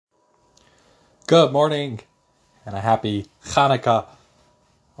Good morning and a happy Chanukah,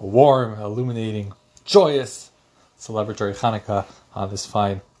 a warm, illuminating, joyous, celebratory Chanukah on this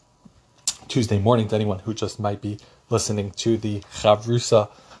fine Tuesday morning to anyone who just might be listening to the chavrusa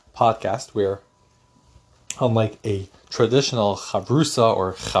podcast, where unlike a traditional chavrusa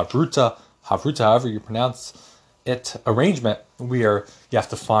or chavruta, however you pronounce it, arrangement, where you have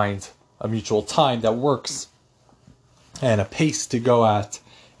to find a mutual time that works and a pace to go at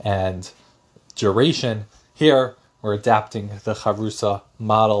and duration. Here, we're adapting the chavrusa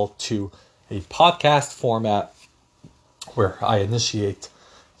model to a podcast format where I initiate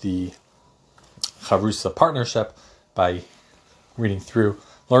the chavrusa partnership by learning through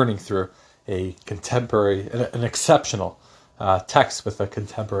a contemporary, an exceptional text with a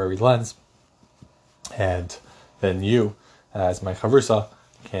contemporary lens. And then you, as my chavrusa,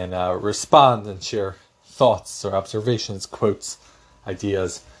 can respond and share thoughts or observations, quotes,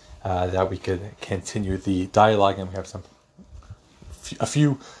 ideas, that we could continue the dialogue. And we have a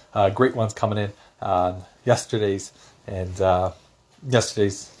few great ones coming in on yesterday's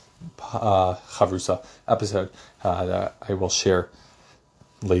chavrusa episode that I will share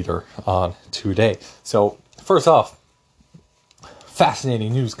later on today. So first off,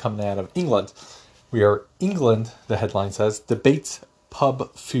 fascinating news coming out of England. England, the headline says, debates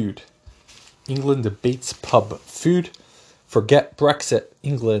pub food. England debates pub food. Forget Brexit.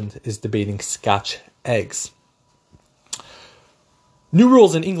 England is debating Scotch eggs. New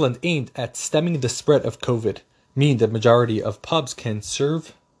rules in England aimed at stemming the spread of COVID mean the majority of pubs can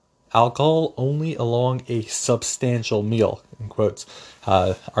serve alcohol only along a substantial meal, in quotes.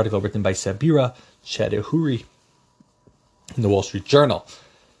 Article written by Sabira Chadehuri in the Wall Street Journal.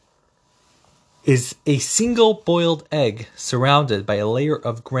 Is a single boiled egg surrounded by a layer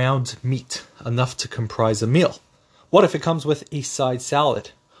of ground meat enough to comprise a meal? What if it comes with a side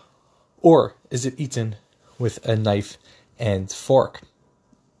salad? Or is it eaten with a knife and fork?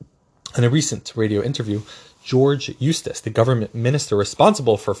 In a recent radio interview, George Eustace, the government minister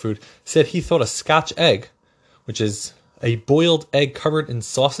responsible for food, said he thought a Scotch egg, which is a boiled egg covered in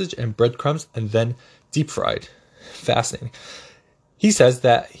sausage and breadcrumbs and then deep fried. Fascinating. He says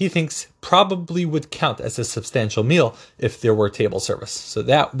that he thinks probably would count as a substantial meal if there were table service. So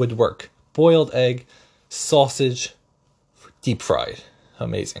that would work. Boiled egg, sausage, deep fried.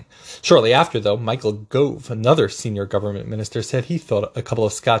 Amazing. Shortly after, though, Michael Gove, another senior government minister, said he thought a couple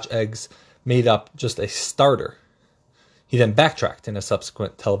of Scotch eggs made up just a starter. He then backtracked in a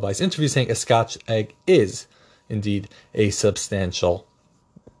subsequent televised interview, saying a Scotch egg is indeed a substantial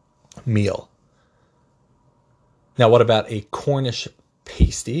meal. Now, what about a Cornish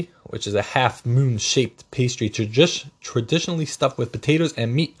pasty, which is a half-moon shaped pastry traditionally stuffed with potatoes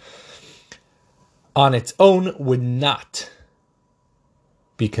and meat? On its own would not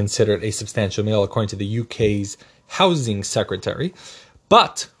be considered a substantial meal, according to the UK's Housing Secretary,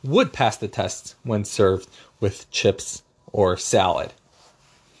 but would pass the test when served with chips or salad,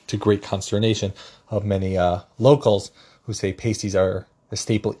 to great consternation of many locals who say pasties are a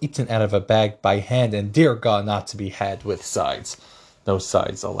staple eaten out of a bag by hand and, dear God, not to be had with sides. No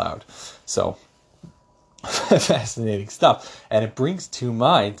sides allowed. So, fascinating stuff. And it brings to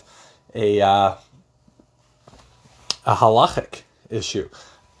mind a halachic issue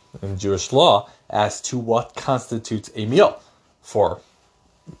in Jewish law as to what constitutes a meal, for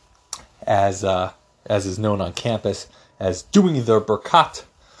as is known on campus as doing the berkat,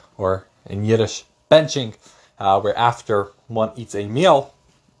 or in Yiddish, benching, where after one eats a meal,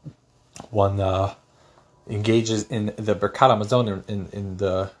 one engages in the berkat hamazon, in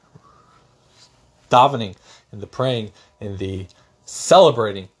the davening, in the praying, in the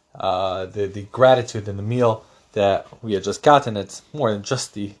celebrating the gratitude in the meal that we had just gotten. It's more than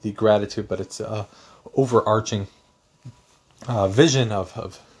just the gratitude, but it's overarching vision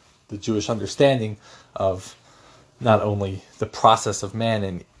of the Jewish understanding of not only the process of man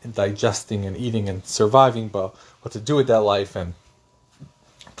in digesting and eating and surviving, but what to do with that life, and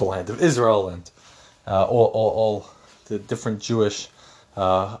the land of Israel, and all the different Jewish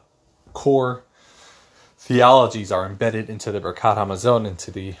core theologies are embedded into the Birkat HaMazon,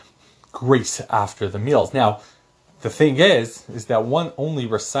 into the grace after the meals. Now, the thing is that one only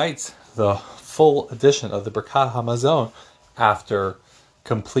recites the full edition of the Birkat HaMazon after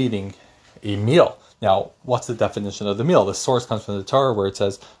completing a meal. Now, what's the definition of the meal? The source comes from the Torah, where it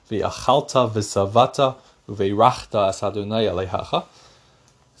says, "V'achalta v'savata uveirachta as Adonai alehacha."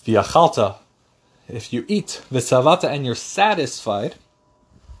 V'achalta, if you eat v'savata and you're satisfied,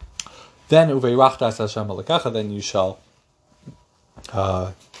 then uveirachta as Hashem alehacha, then you shall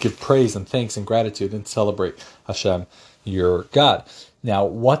give praise and thanks and gratitude and celebrate Hashem your God. Now,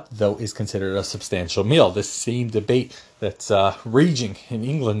 what, though, is considered a substantial meal? This same debate that's raging in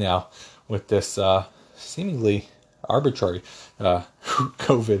England now with this seemingly arbitrary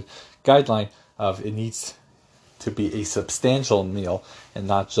COVID guideline of it needs to be a substantial meal and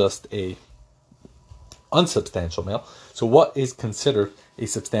not just a unsubstantial meal. So what is considered a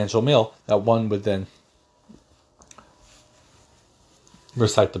substantial meal that one would then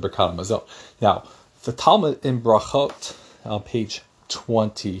recite the Birkat Hamazon? Now, the Talmud in Brachot on page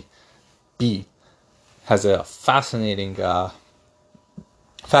 20b has a fascinating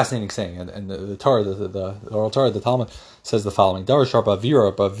saying, and the Torah, the oral Torah, the Talmud says the following: Darash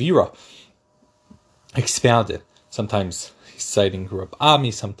Bavira expounded. Sometimes he's citing Rab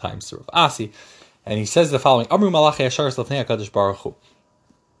Ami, sometimes Rab Asi, and he says the following: Amru Malachi Asharis Lefnei HaKadosh Baruch Hu.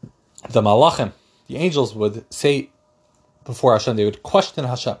 The Malachim, the angels, would say before Hashem, they would question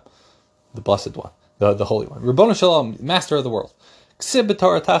Hashem, the Blessed One, the Holy One. Ribono Shalom, Master of the world. Ksib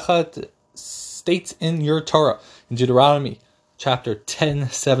b'Torah tachat, states in your Torah, in Deuteronomy chapter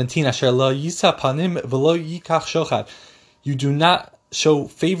 10:17, Asher lo yisa panim v'lo yikach shochad. You do not show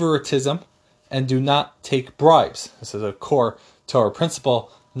favoritism and do not take bribes. This is a core Torah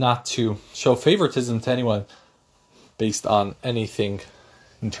principle, not to show favoritism to anyone based on anything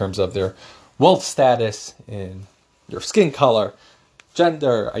in terms of their wealth status, in their skin color,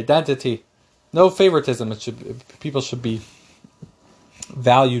 gender, identity. No favoritism. People should be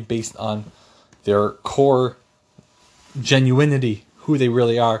valued based on their core genuinity, who they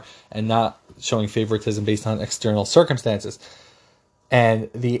really are, and not showing favoritism based on external circumstances. And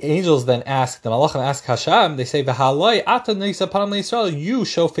the angels then ask, the Malachim ask Hashem, they say, "V'haloi ata nisa panam leYisrael." You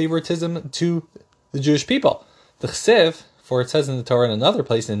show favoritism to the Jewish people. The Chsiv, for it says in the Torah in another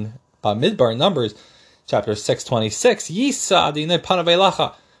place in Bamidbar, Numbers, chapter 6:26, Yisa adinei panav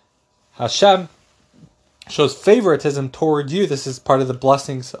elacha. Hashem shows favoritism toward you. This is part of the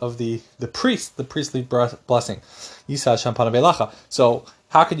blessings of the priest, the priestly blessing. Yisa Hashem panav elacha. So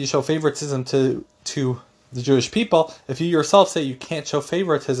how could you show favoritism to the Jewish people if you yourself say you can't show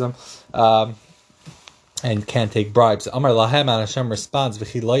favoritism and can't take bribes? Amar lahem, and Hashem responds,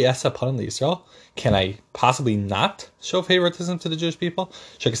 "V'chi lo yasa panim leYisrael." Can I possibly not show favoritism to the Jewish people?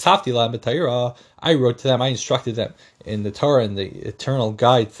 Shekasafti lahem b'Torah. I wrote to them, I instructed them in the Torah, in the eternal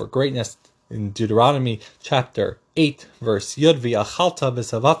guide for greatness, in Deuteronomy chapter 8, verse Yud, v'achalta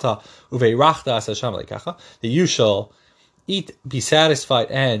b'savata uveirachta as Hashem leikacha, that you shall eat, be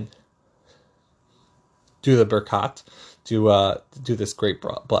satisfied, and do the berkat, do this great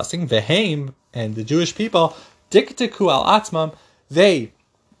blessing. Veheim, and the Jewish people, diktiku al atzmam, they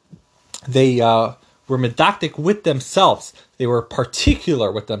were medactic with themselves. They were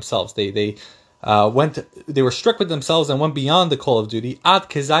particular with themselves. They were strict with themselves and went beyond the call of duty. Ad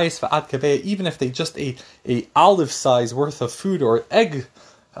kezayis v'ad kaveh, even if they just ate a olive size worth of food or egg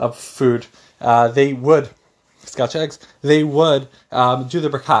of food, they would, Scotch eggs, they would do the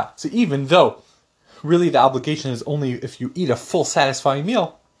berkat. So even though really the obligation is only if you eat a full satisfying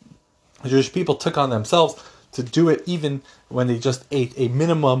meal, the Jewish people took on themselves to do it even when they just ate a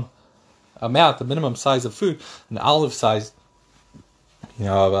minimum amount, the minimum size of food, an olive size,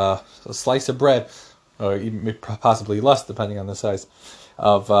 a slice of bread, or even possibly less depending on the size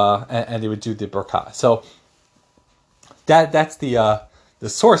of, and they would do the berkat. So that's the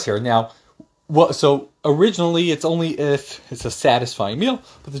source here. Now, so originally it's only if it's a satisfying meal,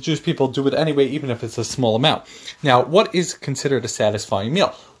 but the Jewish people do it anyway, even if it's a small amount. Now, what is considered a satisfying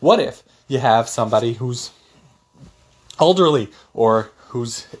meal? What if you have somebody who's elderly or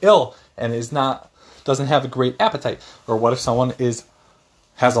who's ill and doesn't have a great appetite? Or what if someone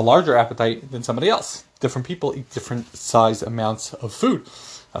has a larger appetite than somebody else? Different people eat different size amounts of food.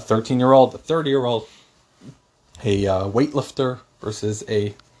 A 13-year-old, a 30-year-old, a weightlifter versus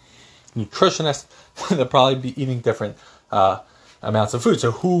a nutritionist, they'll probably be eating different amounts of food.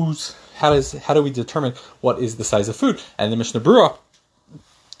 So how do we determine what is the size of food? And the Mishnah Berurah,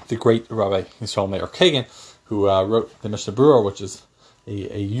 the great Rabbi Yisrael Meir Kagan, who wrote the Mishnah Berurah, which is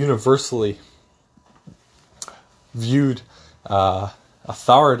a universally viewed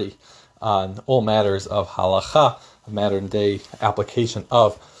authority on all matters of halacha, a modern day application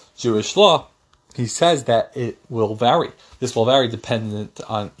of Jewish law, he says that it will vary. This will vary dependent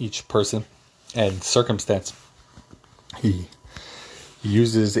on each person and circumstance. He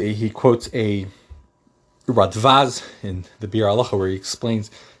quotes a Radvaz in the Bir Halacha where he explains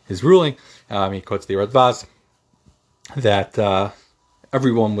his ruling. He quotes the Radvaz that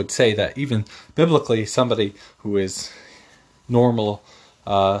everyone would say that even biblically, somebody who is normal,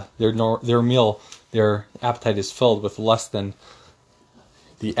 their meal, their appetite is filled with less than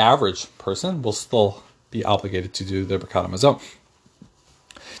the average person, will still be obligated to do the Birkat Hamazon.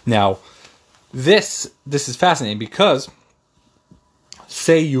 Now, this is fascinating because,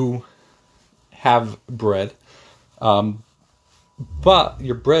 say you have bread, but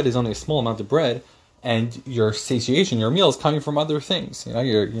your bread is only a small amount of bread, and your satiation, your meal is coming from other things.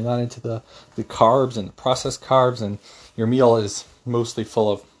 You're not into the carbs and the processed carbs, and your meal is mostly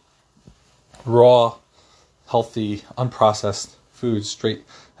full of raw, healthy, unprocessed foods, straight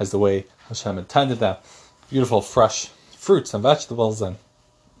as the way Hashem intended them. Beautiful, fresh fruits and vegetables and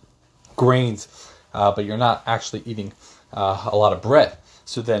grains, but you're not actually eating a lot of bread.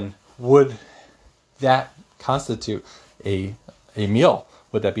 So then, would that constitute a meal?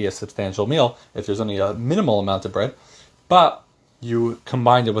 Would that be a substantial meal if there's only a minimal amount of bread, but you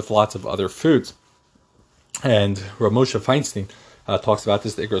combined it with lots of other foods? And Rav Moshe Feinstein talks about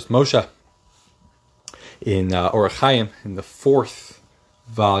this, the Igros Moshe, in Orach Chaim, in the 4th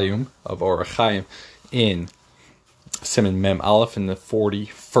volume of Orach Chaim, in Siman Mem Aleph, in the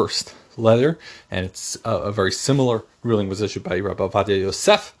 41st letter, and it's a very similar ruling was issued by Rabbi Ovadia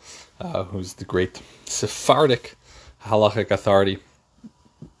Yosef, who's the great Sephardic halachic authority,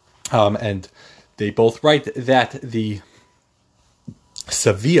 and they both write that the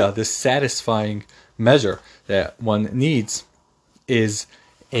savia, the satisfying measure that one needs, is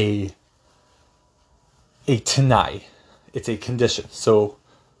a tanai. It's a condition. So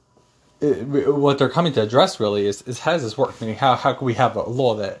what they're coming to address really is how does this work? Meaning, how can we have a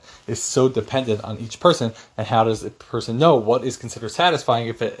law that is so dependent on each person, and how does a person know what is considered satisfying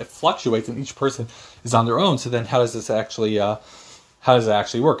if it fluctuates and each person is on their own? So then how does this actually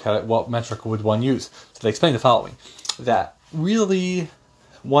work? What metric would one use? So they explain the following, that really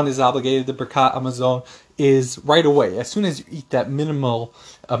one is obligated to Birkat Hamazon is right away, as soon as you eat that minimal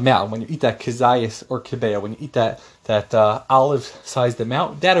amount, when you eat that kizayis or kibeya, when you eat that olive-sized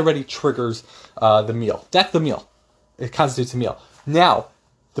amount, that already triggers the meal. That's the meal. It constitutes a meal. Now,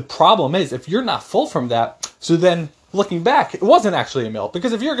 the problem is, if you're not full from that, so then looking back, it wasn't actually a meal.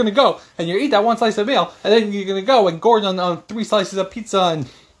 Because if you're going to go and you eat that one slice of meal, and then you're going to go and gorge on 3 slices of pizza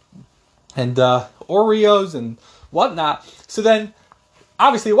and Oreos and whatnot, so then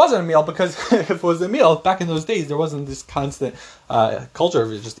obviously it wasn't a meal, because if it was a meal, back in those days, there wasn't this constant culture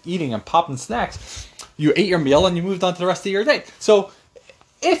of just eating and popping snacks. You ate your meal and you moved on to the rest of your day. So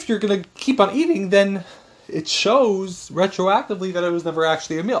if you're going to keep on eating, then it shows retroactively that it was never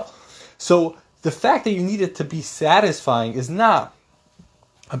actually a meal. So the fact that you need it to be satisfying is not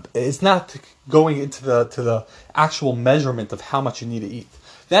going into the actual measurement of how much you need to eat.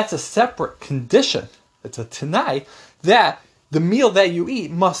 That's a separate condition. It's a tanai that the meal that you eat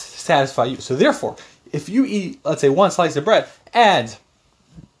must satisfy you. So therefore, if you eat, let's say, 1 slice of bread, and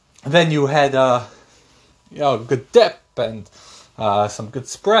then you had good dip and some good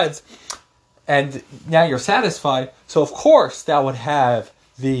spreads, and now you're satisfied, so of course that would have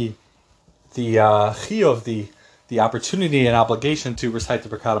the chiyuv, the opportunity and obligation to recite the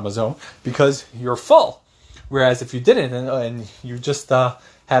Birkat Hamazon, because you're full. Whereas if you didn't, and you just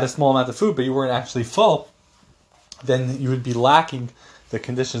had a small amount of food, but you weren't actually full, then you would be lacking the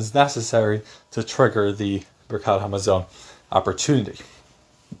conditions necessary to trigger the Birkat Hamazon opportunity.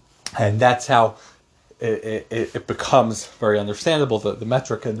 And that's how it becomes very understandable, the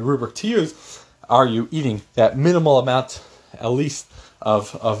metric and the rubric to use. Are you eating that minimal amount, at least,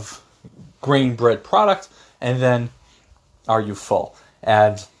 of grain bread product, and then are you full?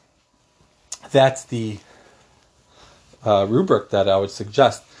 And that's the rubric that I would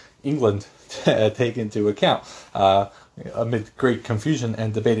suggest England take into account. Amid great confusion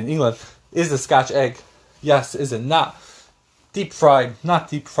and debate in England, is the Scotch egg, yes, is it not? Deep fried, not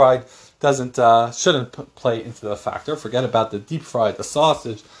deep fried, shouldn't play into the factor. Forget about the deep fried, the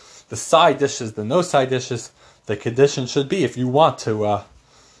sausage, the side dishes, the no side dishes. The condition should be, if you want to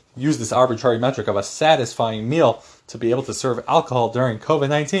use this arbitrary metric of a satisfying meal to be able to serve alcohol during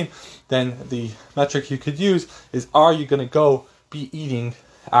COVID-19, then the metric you could use is, are you going to go be eating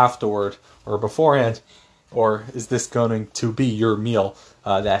afterward or beforehand, or is this going to be your meal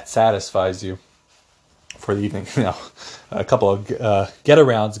that satisfies you for the evening? Now, a couple of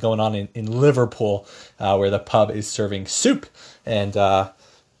get-arounds going on in Liverpool, where the pub is serving soup, and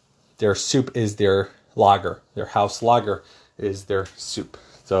their soup is their lager. Their house lager is their soup.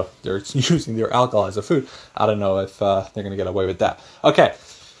 So they're using their alcohol as a food. I don't know if they're going to get away with that. Okay,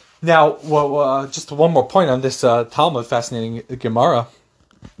 now just one more point on this Talmud, fascinating Gemara,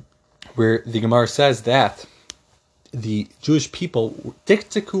 where the Gemara says that the Jewish people,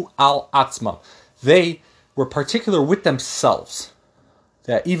 diktiku al atzmam, they were particular with themselves.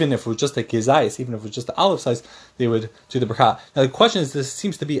 that even if it was just a gizayis, even if it was just the olive size, they would do the bracha. Now the question is, this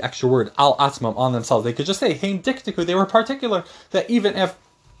seems to be extra word, al atzmam, on themselves. They could just say, heim diktiku, they were particular, that even if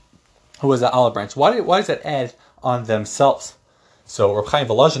it was an olive branch, why does that add on themselves? So Reb Chaim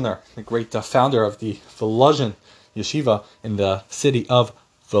Volozhiner, the great founder of the Volozhin yeshiva in the city of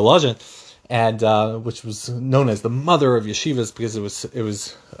Volozhin, and which was known as the mother of yeshivas because it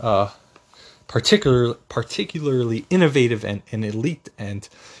was particularly innovative and elite and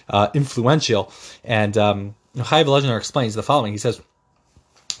influential. And Chaim Volozhiner explains the following. He says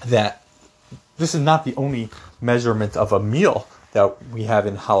that this is not the only measurement of a meal that we have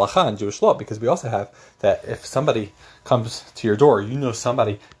in halacha and Jewish law, because we also have that if somebody comes to your door, you know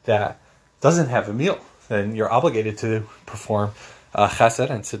somebody that doesn't have a meal, then you're obligated to perform chesed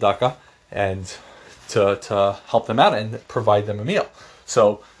and tzedakah and to help them out and provide them a meal.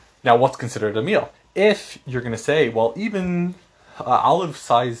 So now what's considered a meal? If you're going to say, well, even olive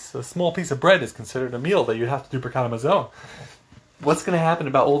size, a small piece of bread is considered a meal that you have to do Birkat Hamazon, what's going to happen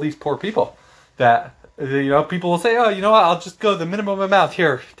about all these poor people that, people will say, oh, you know what, I'll just go the minimum amount.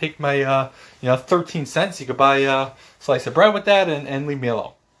 Here, take my, 13 cents. You could buy a slice of bread with that and leave me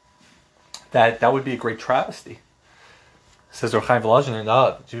alone. That would be a great travesty. Says Reb Chaim Volozhiner,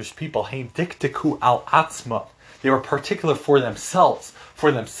 the Jewish people, heim diktiku al atzma. They were particular for themselves.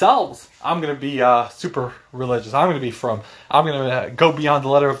 For themselves, I'm going to be super religious. I'm going to go beyond the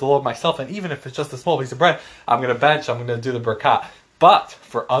letter of the law myself. And even if it's just a small piece of bread, I'm going to bench. I'm going to do the brakat. But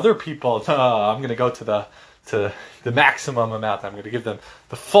for other people, I'm going to go to the maximum amount. I'm going to give them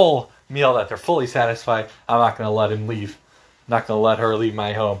the full meal that they're fully satisfied. I'm not going to let him leave. I'm not going to let her leave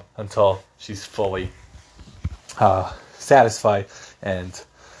my home until she's fully satisfied and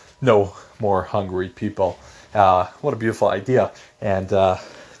no more hungry people. What a beautiful idea. And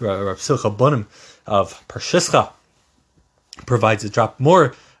Rav Simcha Bunim of Pershischa provides a drop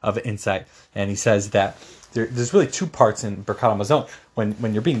more of insight. And he says that there's really two parts in Birkat Hamazon.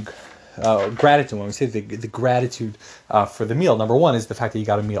 When you're being gratitude, when we say the gratitude for the meal, number one is the fact that you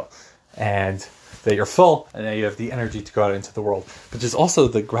got a meal and that you're full and that you have the energy to go out into the world. But there's also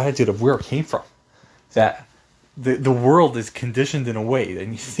the gratitude of where it came from. That the world is conditioned in a way,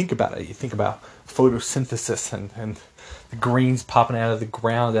 and you think about it. You think about photosynthesis and the grains popping out of the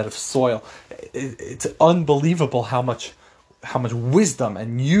ground, out of soil. It's unbelievable how much wisdom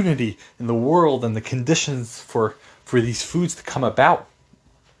and unity in the world and the conditions for these foods to come about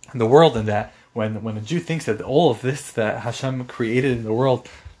in the world, and that when a Jew thinks that all of this that Hashem created in the world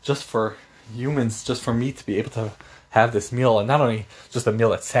just for humans, just for me to be able to have this meal, and not only just a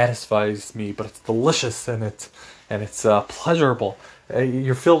meal that satisfies me, but it's delicious and it's pleasurable.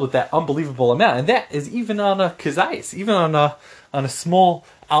 You're filled with that unbelievable amount, and that is even on a kizayis, even on a small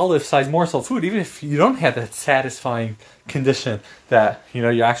olive-sized morsel of food. Even if you don't have that satisfying condition that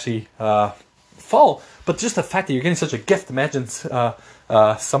you're actually full, but just the fact that you're getting such a gift. Imagine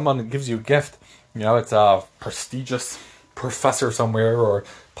someone gives you a gift. It's a prestigious professor somewhere, or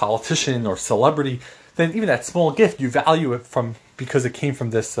politician, or celebrity. Then even that small gift, you value it because it came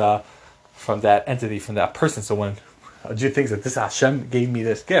from this, from that entity, from that person. So when a Jew thinks that this Hashem gave me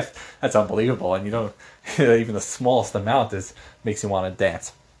this gift, that's unbelievable. And even the smallest amount makes you want to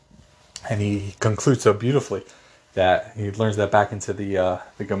dance. And he concludes so beautifully that he learns that back into the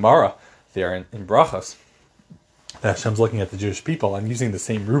Gemara there in Brachos, that Hashem's looking at the Jewish people and using the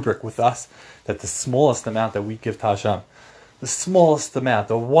same rubric with us, that the smallest amount that we give to Hashem, the smallest amount,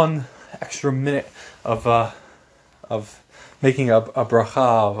 the one extra minute of making a bracha,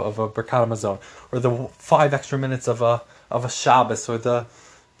 of a Birkat Hamazon, or the 5 extra minutes of a Shabbos, or the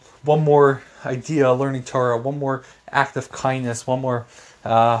one more idea learning Torah, one more act of kindness, one more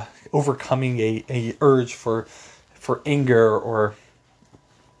overcoming a urge for anger, or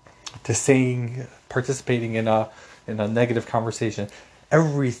participating in a negative conversation.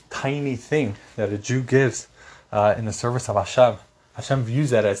 Every tiny thing that a Jew gives in the service of Hashem views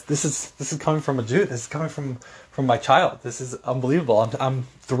that as this is coming from a Jew. This is coming from my child. This is unbelievable. I'm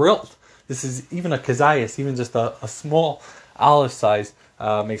thrilled. This is even a kazayas, even just a small olive size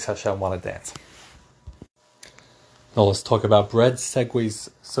makes Hashem want to dance. Now let's talk about bread. Segues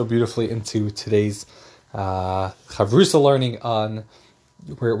so beautifully into today's chavrusa learning.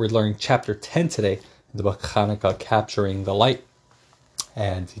 We're learning chapter 10 today in the book Chanukah, Capturing the Light,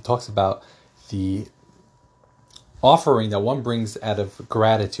 and he talks about the offering that one brings out of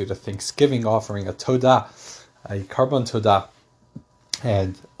gratitude, a thanksgiving offering, a todah, a carbon todah.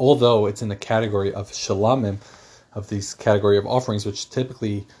 And although it's in the category of shalamim, of these category of offerings, which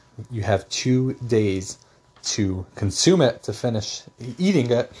typically you have 2 days to consume it, to finish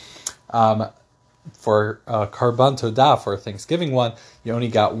eating it, for Karban Todah, for a Thanksgiving one, you only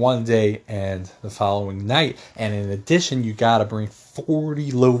got one day and the following night. And in addition, you got to bring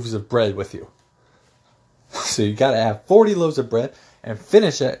 40 loaves of bread with you. So you got to have 40 loaves of bread and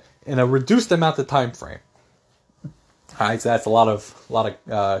finish it in a reduced amount of time frame. All right, so that's a lot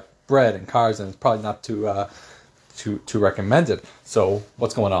of bread and carbs, and it's probably not too recommended. So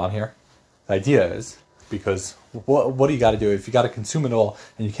what's going on here? The idea is, because what do you got to do? If you got to consume it all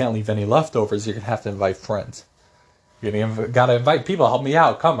and you can't leave any leftovers, you're going to have to invite friends. You're got to invite people. Help me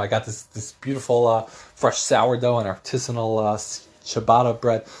out. Come, I got this beautiful fresh sourdough and artisanal ciabatta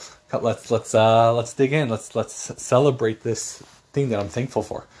bread. Let's dig in. Let's celebrate this thing that I'm thankful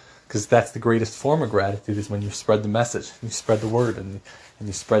for, because that's the greatest form of gratitude, is when you spread the message, you spread the word, and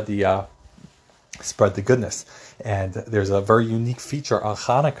you spread the goodness. And there's a very unique feature on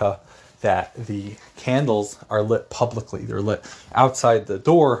Chanukah, that the candles are lit publicly. They're lit outside the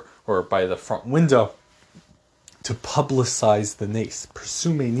door or by the front window to publicize the nes,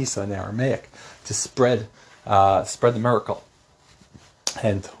 persume nisa in Aramaic, to spread the miracle.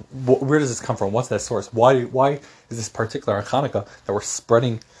 And where does this come from? What's that source? Why is this particular on Chanukah that we're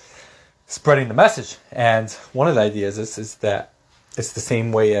spreading the message? And one of the ideas is that it's the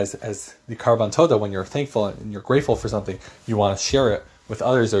same way as the Karban Todah. When you're thankful and you're grateful for something, you want to share it with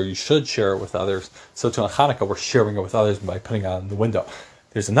others, or you should share it with others. So too on Chanukah, we're sharing it with others by putting it out in the window.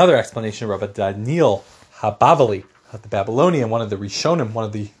 There's another explanation. Rabbi Daniel Habavali, the Babylonian, one of the Rishonim, one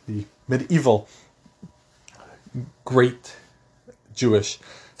of the medieval great Jewish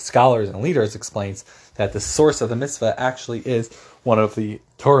scholars and leaders, explains that the source of the mitzvah actually is one of the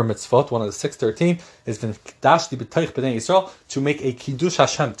Torah mitzvot, one of the 613, is v'nikdashti b'toich b'nei Yisrael, to make a kiddush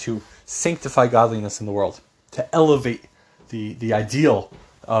Hashem, to sanctify godliness in the world, to elevate the ideal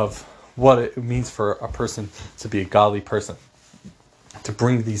of what it means for a person to be a godly person, to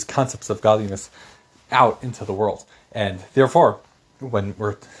bring these concepts of godliness out into the world. And therefore, when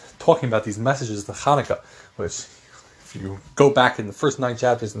we're talking about these messages of Chanukah, which, if you go back in the first 9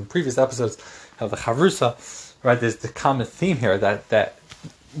 chapters in the previous episodes of the chavrusa, right, there's the common theme here that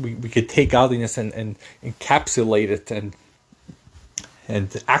we could take godliness and encapsulate it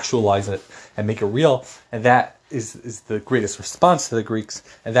and actualize it and make it real, and that is the greatest response to the Greeks.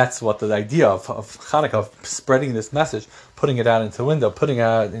 And that's what the idea of Chanukah, of spreading this message, putting it out into the window, putting it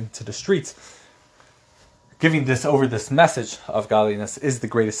out into the streets, giving this message of godliness, is the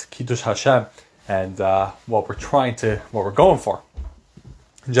greatest kiddush Hashem, and what we're going for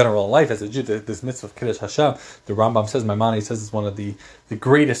in general in life as a Jew. This mitzvah of kiddush Hashem, the Rambam says, Maimonides says, is one of the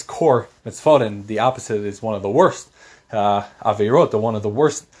greatest core mitzvot, and the opposite is one of the worst averot, one of the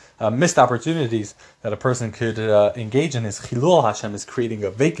worst missed opportunities that a person could engage in, is chilul Hashem, is creating a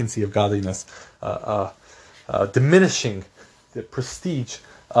vacancy of godliness, diminishing the prestige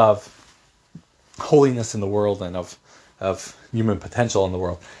of holiness in the world and of human potential in the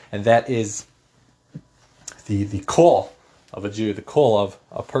world. And that is the call of a Jew, the call of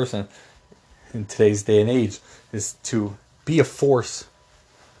a person in today's day and age, is to be a force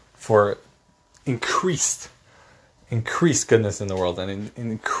for increased goodness in the world, and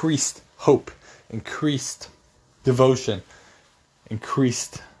increased hope, increased devotion,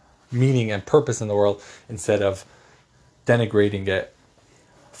 increased meaning and purpose in the world, instead of denigrating it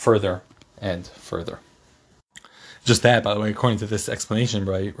further and further. Just that, by the way, according to this explanation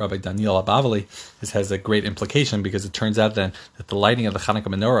by Rabbi Daniel Abavali, this has a great implication, because it turns out then that the lighting of the Chanukah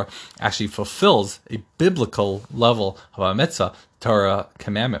menorah actually fulfills a biblical level of a mitzvah, Torah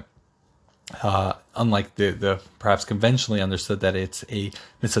commandment. Unlike the perhaps conventionally understood that it's a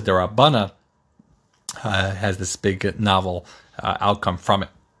mitzvah derabana, has this big novel outcome from it.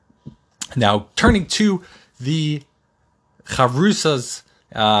 Now, turning to the chavrusas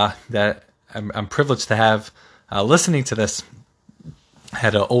that I'm privileged to have listening to this. I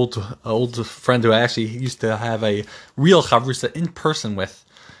had an old friend who I actually used to have a real chavrusa in person with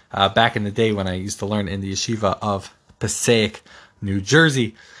back in the day when I used to learn in the yeshiva of Passaic, New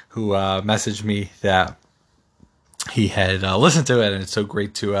Jersey, who messaged me that he had listened to it, and it's so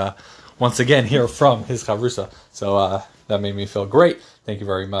great to once again hear from his chavrusa. So that made me feel great. Thank you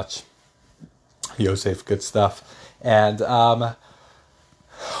very much, Yosef. Good stuff. And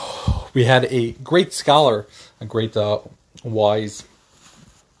we had a great scholar, a great wise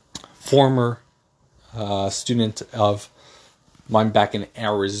former student of mine back in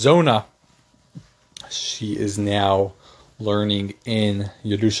Arizona. She is now learning in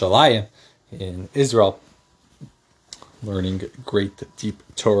Yerushalayim, in Israel, learning great deep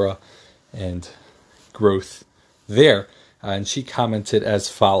Torah and growth there. And she commented as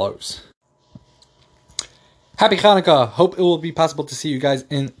follows: Happy Chanukah. Hope it will be possible to see you guys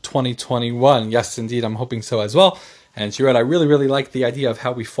in 2021. Yes, indeed, I'm hoping so as well. And she wrote, I really, really like the idea of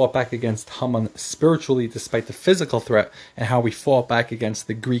how we fought back against Haman spiritually despite the physical threat, and how we fought back against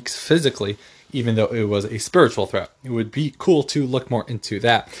the Greeks physically, even though it was a spiritual threat. It would be cool to look more into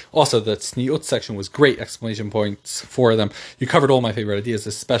that. Also, the tzniut section was great, exclamation points for them. You covered all my favorite ideas,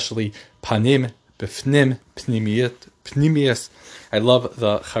 especially panim, bifnim, pnimius. I love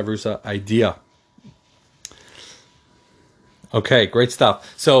the chavrusa idea. Okay, great stuff.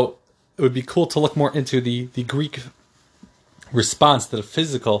 So it would be cool to look more into the Greek response to the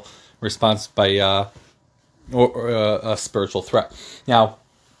physical response by a spiritual threat. Now,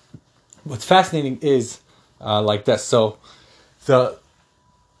 what's fascinating is like this. So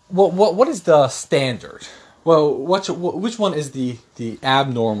what is the standard? Well, which one is the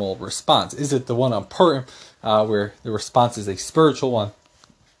abnormal response? Is it the one on Purim where the response is a spiritual one?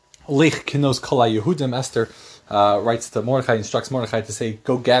 Lech kinos kol Yehudim. Esther writes to Mordechai, instructs Mordechai to say,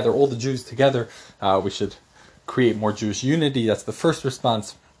 go gather all the Jews together. We should create more Jewish unity. That's the first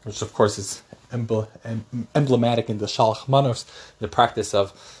response, which of course is emblematic in the Shalach Manos, the practice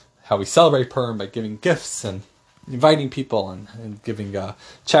of how we celebrate Purim by giving gifts and inviting people and giving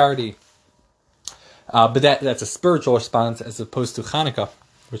charity. But that's a spiritual response as opposed to Chanukah,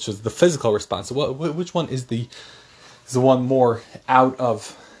 which is the physical response. So which one is the one more out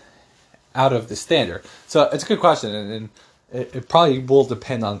of the standard? So it's a good question, and it probably will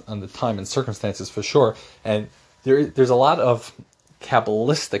depend on the time and circumstances for sure. And there's a lot of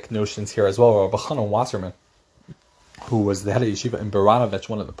Kabbalistic notions here as well. Rabbi Chanan Wasserman, who was the head of yeshiva in Baranovich,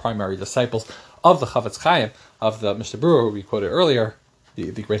 one of the primary disciples of the Chavetz Chaim, of the Mishnah Berurah, who we quoted earlier, the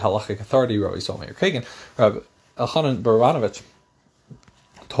great halachic authority, Rabbi Yisrael Meir Kagan. Rabbi Elchanan Baranovich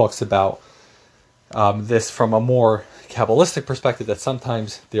talks about this from a more Kabbalistic perspective, that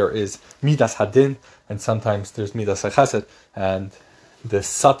sometimes there is Midas Hadin and sometimes there's Midas HaChesed, and the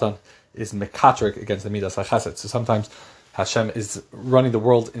Satan is mekatrik against the Midas HaChesed. So sometimes Hashem is running the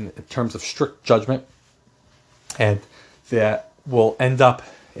world in terms of strict judgment, and that will end up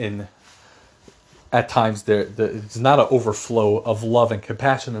in, at times, there's not an overflow of love and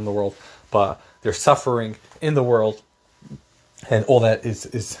compassion in the world, but there's suffering in the world, and all that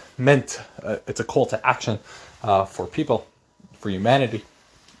is meant, it's a call to action for people, for humanity.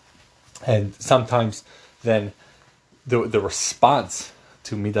 And sometimes then the response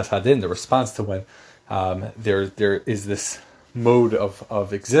to Midas Hadin, the response to when there is this mode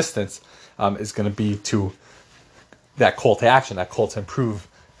of existence, is going to be to that call to action, that call to improve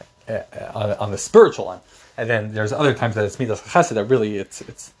on the spiritual line. And then there's other times that it's Midas Chesed, that really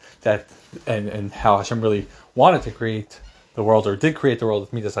it's that, and how Hashem really wanted to create the world, or did create the world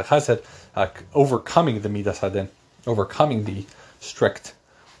with Midas Chesed, overcoming the Midas Hadin, overcoming the strict,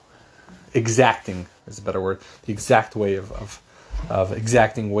 exacting is a better word, the exact way of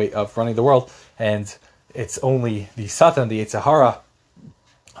exacting way of running the world. And it's only the Satan, the Yetzer Hara,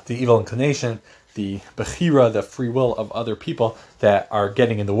 the evil inclination, the Bechira, the free will of other people that are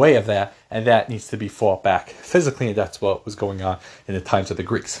getting in the way of that, and that needs to be fought back physically, and that's what was going on in the times of the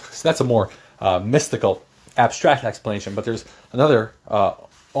Greeks. So that's a more mystical, abstract explanation, but there's another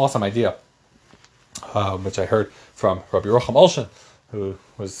awesome idea, which I heard from Rabbi Rocham Olshan, who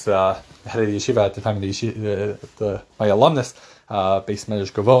was head of the yeshiva at the time of my alumnus, Beis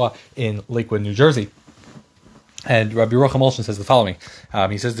Medrash Gavoa in Lakewood, New Jersey. And Rabbi Rocham Olshan says the following.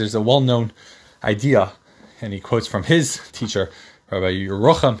 He says there's a well-known idea, and he quotes from his teacher, Rabbi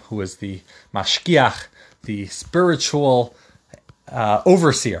Yerucham, who was the mashkiach, the spiritual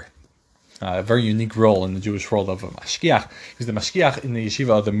overseer, a very unique role in the Jewish world of a mashkiach. He was the mashkiach in the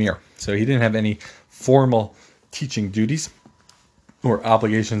yeshiva of the Mir. So he didn't have any formal teaching duties or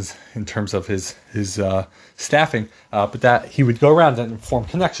obligations in terms of his staffing, but that he would go around and form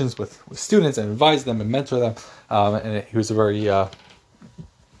connections with students and advise them and mentor them. And he was a very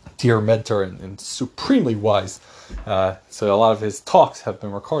dear mentor and supremely wise. So a lot of his talks have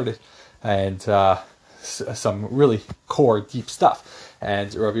been recorded, and some really core, deep stuff.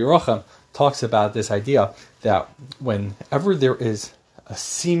 And Rabbi Yerucham talks about this idea that whenever there is a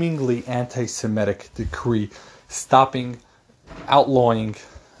seemingly anti-Semitic decree stopping, outlawing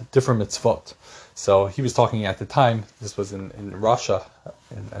different mitzvot. So he was talking at the time, this was in Russia,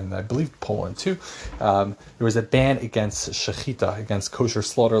 and I believe Poland too, there was a ban against shechita, against kosher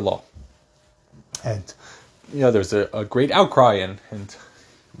slaughter law. And, there's a great outcry, and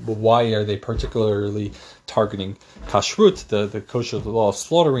why are they particularly targeting kashrut? The kosher law of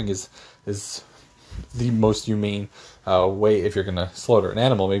slaughtering is the most humane way if you're going to slaughter an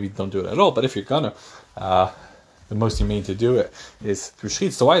animal. Maybe don't do it at all, but if you're going to, the most humane to do it is through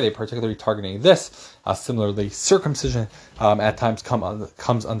shechita. So why are they particularly targeting this? Similarly, circumcision at times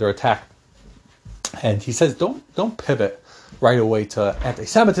comes under attack. And he says, don't pivot right away to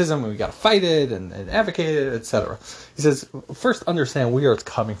anti-Semitism, and we got to fight it and advocate it, etc. He says, first understand where it's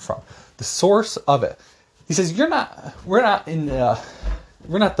coming from, the source of it. He says, we're not the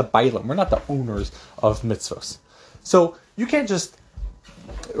bailim, we're not the owners of mitzvos. So you can't just,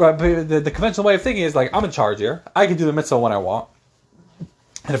 the conventional way of thinking is like, I'm in charge here, I can do the mitzvah when I want,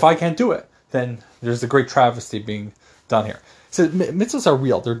 and if I can't do it, then there's a great travesty being done here. So mitzvahs are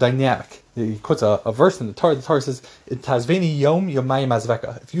real, they're dynamic. He quotes a verse in the Torah says, "Tazveni yom yomayim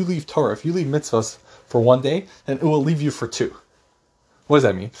azveka." If you leave Torah, if you leave mitzvahs for one day, then it will leave you for two. What does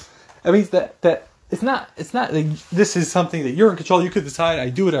that mean? It means that it's not like this is something that you're in control, you could decide I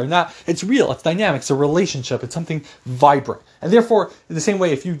do it or not. It's real, it's dynamic, it's a relationship, it's something vibrant. And therefore, in the same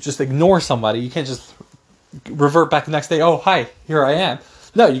way, if you just ignore somebody, you can't just revert back the next day, oh, hi, here I am.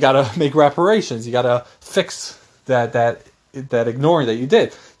 No, you got to make reparations, you got to fix that ignoring that you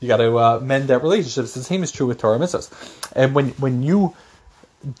did. You got to mend that relationship. The same is true with Torah mitzvahs. And when you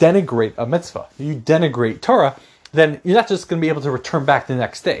denigrate a mitzvah, you denigrate Torah, then you're not just going to be able to return back the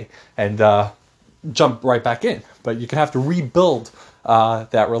next day and jump right back in, but you can have to rebuild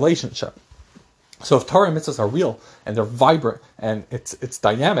that relationship. So if Torah and mitzvahs are real and they're vibrant and it's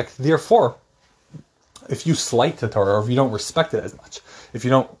dynamic, therefore, if you slight the Torah or if you don't respect it as much, if you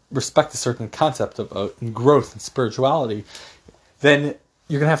don't respect a certain concept of growth and spirituality, then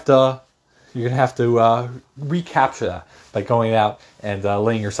you're gonna have to recapture that by going out and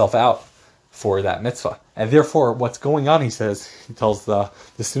laying yourself out for that mitzvah. And therefore, what's going on, he tells the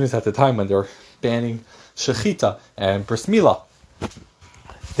students at the time when they're banning shechita and bris milah,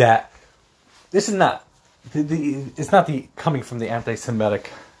 that this is not it's not coming from the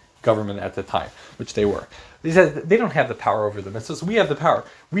anti-Semitic government at the time, which they were. He said they don't have the power over the mitzvahs. We have the power.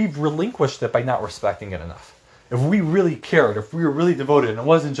 We've relinquished it by not respecting it enough. If we really cared, if we were really devoted, and it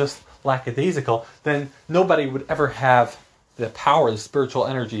wasn't just lackadaisical, then nobody would ever have the power, the spiritual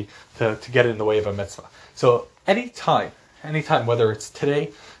energy to get in the way of a mitzvah. So anytime, whether it's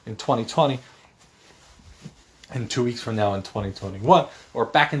today in 2020, and 2 weeks from now in 2021, or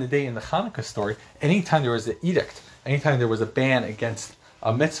back in the day in the Chanukah story, anytime there was an edict, anytime there was a ban against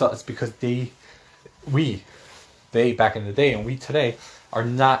a mitzvah, it's because they back in the day and we today are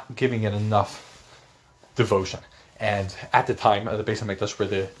not giving it enough devotion. And at the time of the Beis HaMikdash,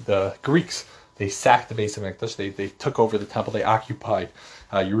 where the Greeks, they sacked the Beis HaMikdash, they took over the temple, they occupied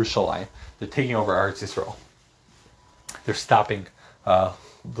Yerushalayim, they're taking over Eretz Yisrael. They're stopping the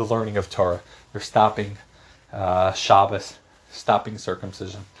learning of Torah, they're stopping Shabbos, stopping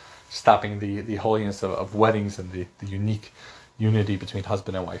circumcision, stopping the holiness of weddings and the unique unity between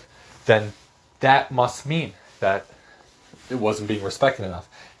husband and wife. Then that must mean that it wasn't being respected enough.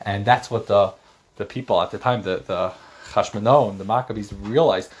 And that's what the people at the time, the Hashmonaim and the Maccabees,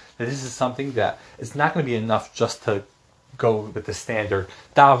 realized that this is something that it's not going to be enough just to go with the standard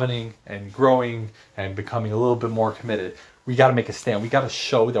davening and growing and becoming a little bit more committed. We got to make a stand. We got to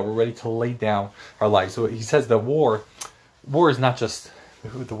show that we're ready to lay down our lives. So he says that war is not just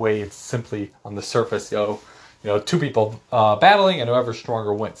the way it's simply on the surface, two people battling and whoever's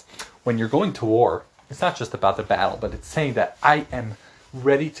stronger wins. When you're going to war, it's not just about the battle, but it's saying that I am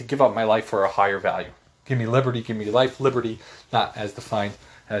ready to give up my life for a higher value. Give me liberty, give me life. Liberty, not as defined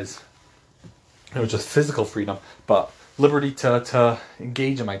as just physical freedom, but liberty to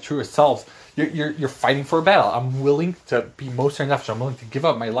engage in my truest selves. You're fighting for a battle. I'm willing to be most enough. I'm willing to give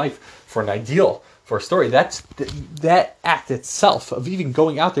up my life for an ideal, for a story. That act itself of even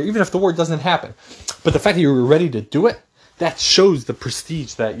going out there, even if the war doesn't happen, but the fact that you're ready to do it, that shows the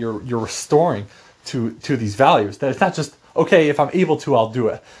prestige that you're restoring to these values. That it's not just, okay, if I'm able to, I'll do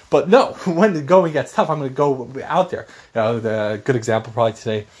it. But no, when the going gets tough, I'm going to go out there. The good example probably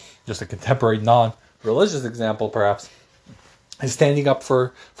today, just a contemporary non-religious example perhaps, is standing up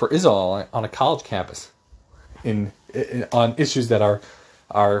for Israel on a college campus on issues that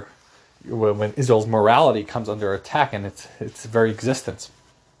are when Israel's morality comes under attack and its very existence,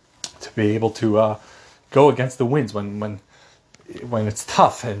 to be able to go against the winds when it's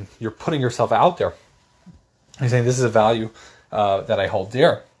tough and you're putting yourself out there. He's saying this is a value that I hold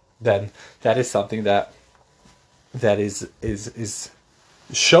dear. Then that is something that is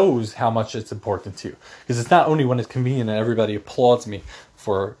shows how much it's important to you. Because it's not only when it's convenient and everybody applauds me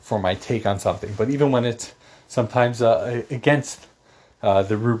for my take on something, but even when it's sometimes against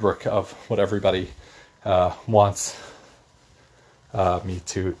the rubric of what everybody wants me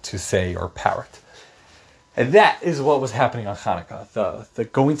to say or parrot. And that is what was happening on Chanukah. The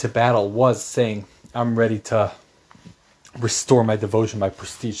going to battle was saying, I'm ready to restore my devotion, my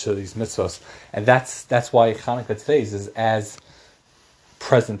prestige to these mitzvahs. And that's why Chanukah today is as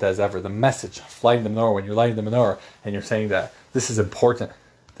present as ever. The message of lighting the menorah, when you're lighting the menorah and you're saying that this is important,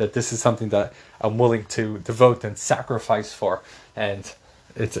 that this is something that I'm willing to devote and sacrifice for, and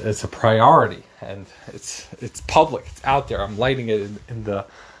it's a priority, and it's public, it's out there. I'm lighting it in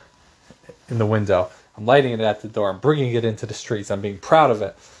the window. I'm lighting it at the door. I'm bringing it into the streets. I'm being proud of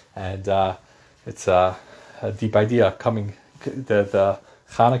it, and it's a deep idea coming. The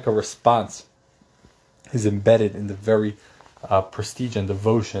Chanukah response is embedded in the very prestige and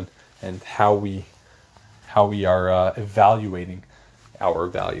devotion, and how we are evaluating our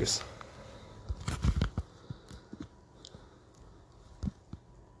values.